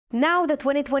Now that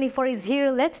 2024 is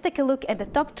here, let's take a look at the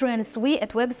top trends we at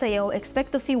Webz.io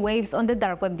expect to see waves on the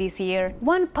dark web this year.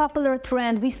 One popular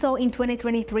trend we saw in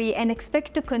 2023 and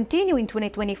expect to continue in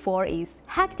 2024 is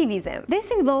hacktivism.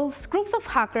 This involves groups of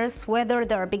hackers, whether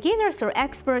they are beginners or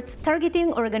experts,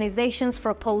 targeting organizations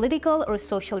for political or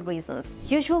social reasons.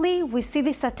 Usually, we see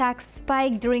these attacks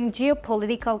spike during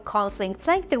geopolitical conflicts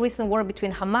like the recent war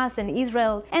between Hamas and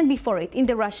Israel, and before it, in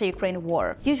the Russia-Ukraine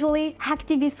war. Usually,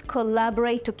 hacktivists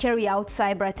collaborate to carry out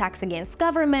cyber attacks against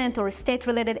government or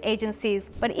state-related agencies,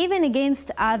 but even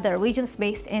against other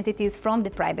regions-based entities from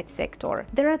the private sector.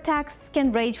 Their attacks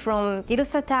can range from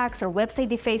DDoS attacks or website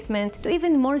defacement to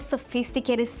even more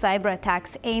sophisticated cyber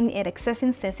attacks aimed at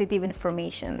accessing sensitive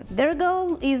information. Their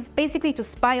goal is basically to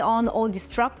spy on or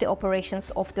disrupt the operations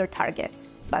of their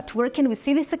targets. But where can we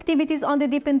see these activities on the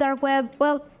deep and dark web?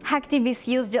 Well, hacktivists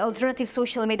use the alternative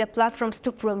social media platforms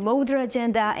to promote their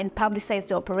agenda and publicize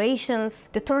the operations,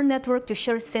 the Tor network to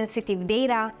share sensitive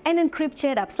data, and encrypt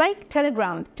chat apps like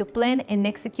Telegram to plan and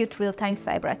execute real-time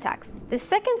cyber attacks. The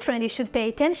second trend you should pay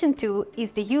attention to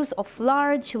is the use of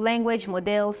large language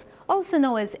models, also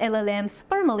known as LLMs,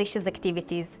 for malicious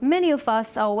activities. Many of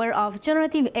us are aware of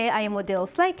generative AI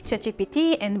models like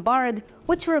ChatGPT and Bard,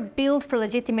 which were built for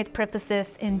legitimate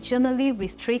purposes and generally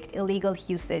restrict illegal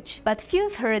usage. But few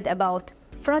have heard about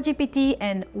FraudGPT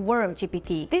and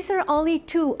WormGPT. These are only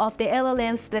two of the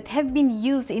LLMs that have been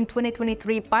used in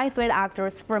 2023 by threat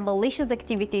actors for malicious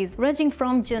activities, ranging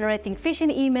from generating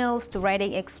phishing emails to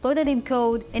writing exploitative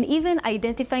code and even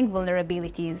identifying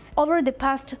vulnerabilities. Over the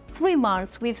past 3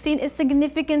 months, we've seen a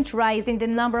significant rise in the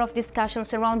number of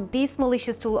discussions around these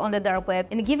malicious tools on the dark web,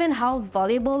 and given how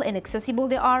valuable and accessible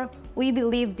they are, we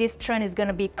believe this trend is going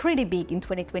to be pretty big in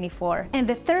 2024. And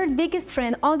the third biggest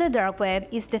trend on the dark web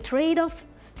is the trade of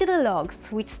stilo logs,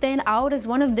 which stand out as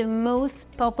one of the most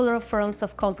popular forms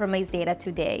of compromised data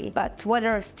today. But what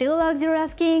are stilo logs, you're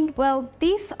asking? Well,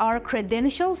 these are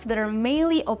credentials that are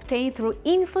mainly obtained through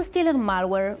info-stealer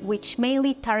malware, which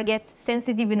mainly targets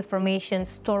sensitive information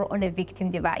stored on a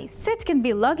victim device. So it can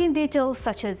be login details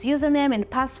such as username and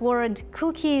password,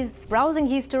 cookies, browsing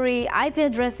history, IP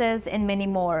addresses, and many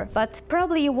more. But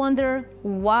probably you wonder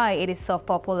why it is so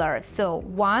popular. So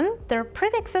one, they're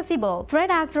pretty accessible. Threat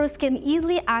actors can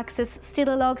easily access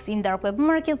stilo logs in dark web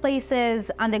marketplaces,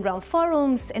 underground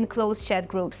forums, and closed chat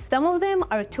groups. Some of them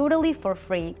are totally for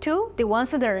free. Two, the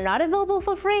ones that are not available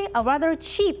for free are rather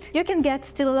cheap. You can get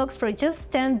stilo logs for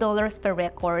just $10 per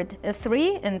record. And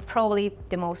three, and probably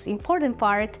the most important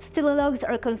part, stilo logs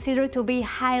are considered to be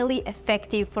highly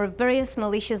effective for various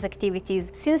malicious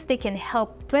activities, since they can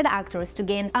help threat actors to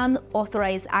gain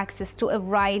unauthorized access to a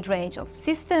wide range of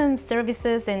systems,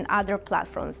 services, and other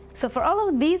platforms. So for all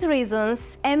of these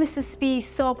reasons, MSSP,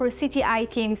 SOC, or CTI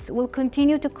teams will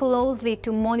continue to closely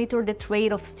monitor the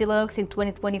trade of stilo logs in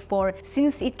 2024,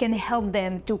 since it can help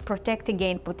them to protect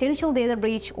against potential data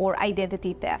breach or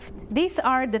identity theft. These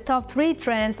are the top 3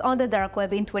 trends on the dark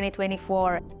web in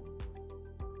 2024.